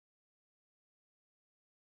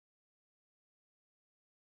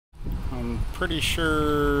pretty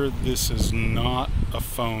sure this is not a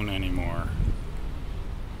phone anymore.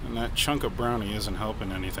 And that chunk of brownie isn't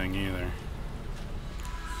helping anything either.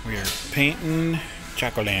 We are painting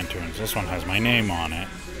jack-o'-lanterns. This one has my name on it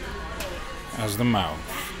as the mouth.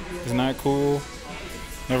 Isn't that cool?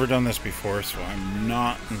 Never done this before, so I'm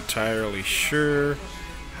not entirely sure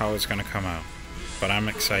how it's going to come out. But I'm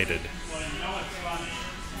excited.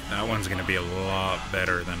 That one's going to be a lot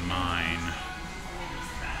better than mine.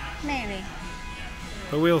 Maybe.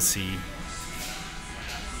 But we'll see.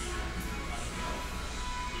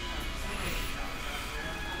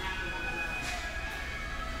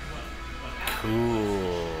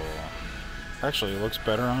 Cool. Actually, it looks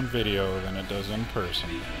better on video than it does in person.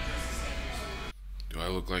 Do I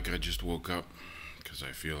look like I just woke up? Because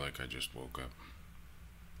I feel like I just woke up.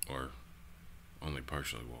 Or only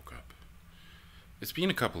partially woke up. It's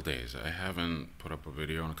been a couple days. I haven't put up a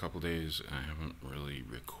video in a couple days. I haven't really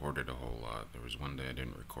recorded a whole lot. There was one day I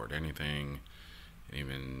didn't record anything.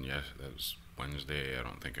 Even, yes, that was Wednesday. I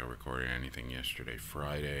don't think I recorded anything yesterday.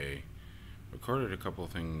 Friday. Recorded a couple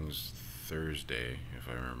of things Thursday, if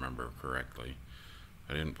I remember correctly.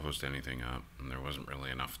 I didn't post anything up, and there wasn't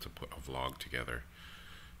really enough to put a vlog together.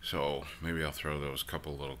 So maybe I'll throw those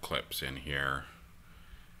couple little clips in here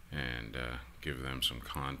and give them some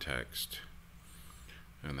context.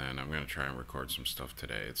 And then I'm going to try and record some stuff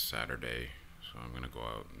today. It's Saturday, so I'm going to go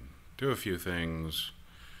out and do a few things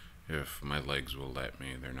if my legs will let me.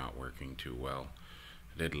 They're not working too well.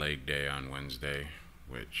 I did leg day on Wednesday,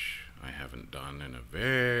 which I haven't done in a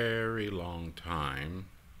very long time,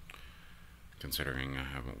 considering I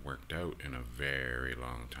haven't worked out in a very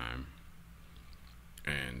long time.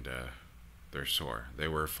 And they're sore. They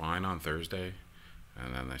were fine on Thursday,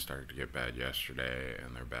 and then they started to get bad yesterday,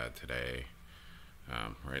 and they're bad today.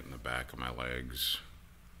 Right in the back of my legs,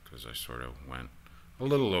 because I sort of went a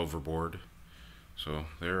little overboard. So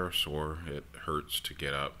they're sore. It hurts to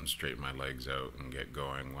get up and straighten my legs out and get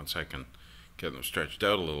going. Once I can get them stretched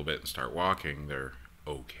out a little bit and start walking, they're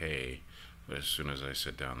okay. But as soon as I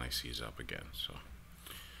sit down, they seize up again. So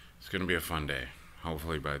it's going to be a fun day.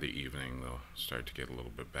 Hopefully by the evening, they'll start to get a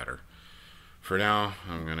little bit better. For now,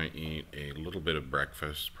 I'm going to eat a little bit of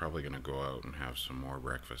breakfast. Probably going to go out and have some more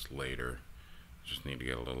breakfast later. Just need to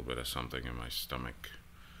get a little bit of something in my stomach.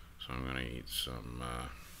 So I'm going to eat some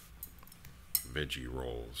veggie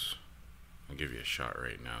rolls. I'll give you a shot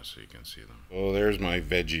right now so you can see them. Well, there's my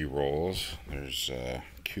veggie rolls. There's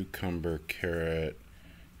cucumber, carrot,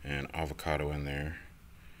 and avocado in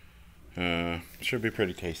there. Should be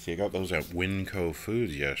pretty tasty. I got those at Winco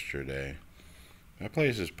Foods yesterday. That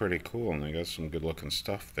place is pretty cool, and they got some good looking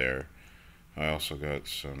stuff there. I also got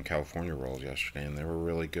some California rolls yesterday, and they were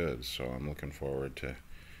really good, so I'm looking forward to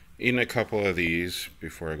eating a couple of these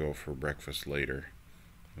before I go for breakfast later.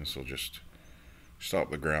 This will just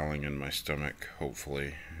stop the growling in my stomach,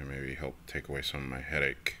 hopefully, and maybe help take away some of my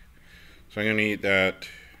headache. So I'm going to eat that,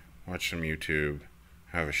 watch some YouTube,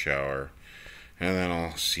 have a shower, and then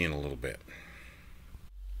I'll see you in a little bit.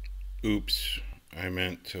 Oops, I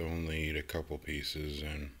meant to only eat a couple pieces,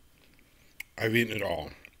 and I've eaten it all.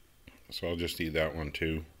 So I'll just eat that one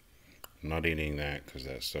too. I'm not eating that because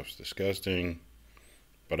that stuff's disgusting.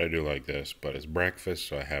 But I do like this. But it's breakfast,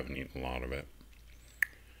 so I haven't eaten a lot of it.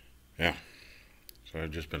 Yeah. So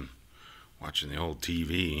I've just been watching the old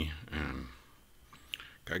TV and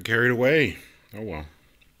got carried away. Oh well.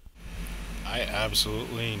 I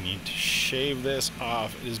absolutely need to shave this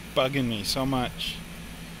off. It is bugging me so much.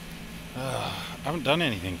 I haven't done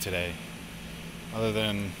anything today other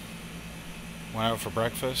than went out for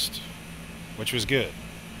breakfast, which was good.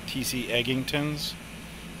 TC Eggington's,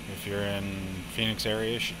 if you're in Phoenix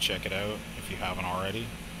area, you should check it out if you haven't already.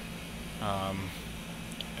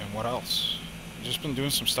 And what else? I've just been doing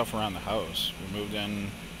some stuff around the house. We moved in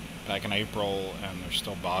back in April, and there's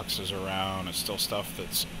still boxes around. It's still stuff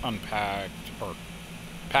that's unpacked or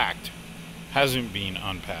packed, hasn't been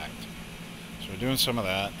unpacked. So we're doing some of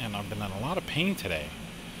that, and I've been in a lot of pain today.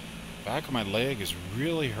 Back of my leg is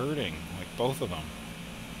really hurting, like both of them.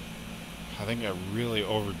 I think I really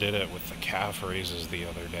overdid it with the calf raises the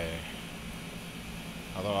other day.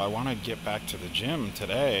 Although I want to get back to the gym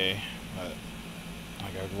today, but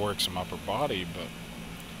like I'd work some upper body, but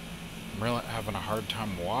I'm really having a hard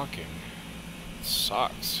time walking. It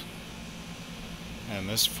sucks. And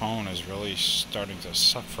this phone is really starting to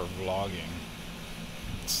suck for vlogging.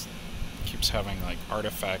 It keeps having like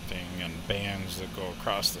artifacting and bands that go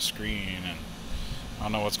across the screen, and I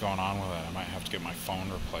don't know what's going on with it. I might have to get my phone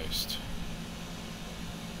replaced.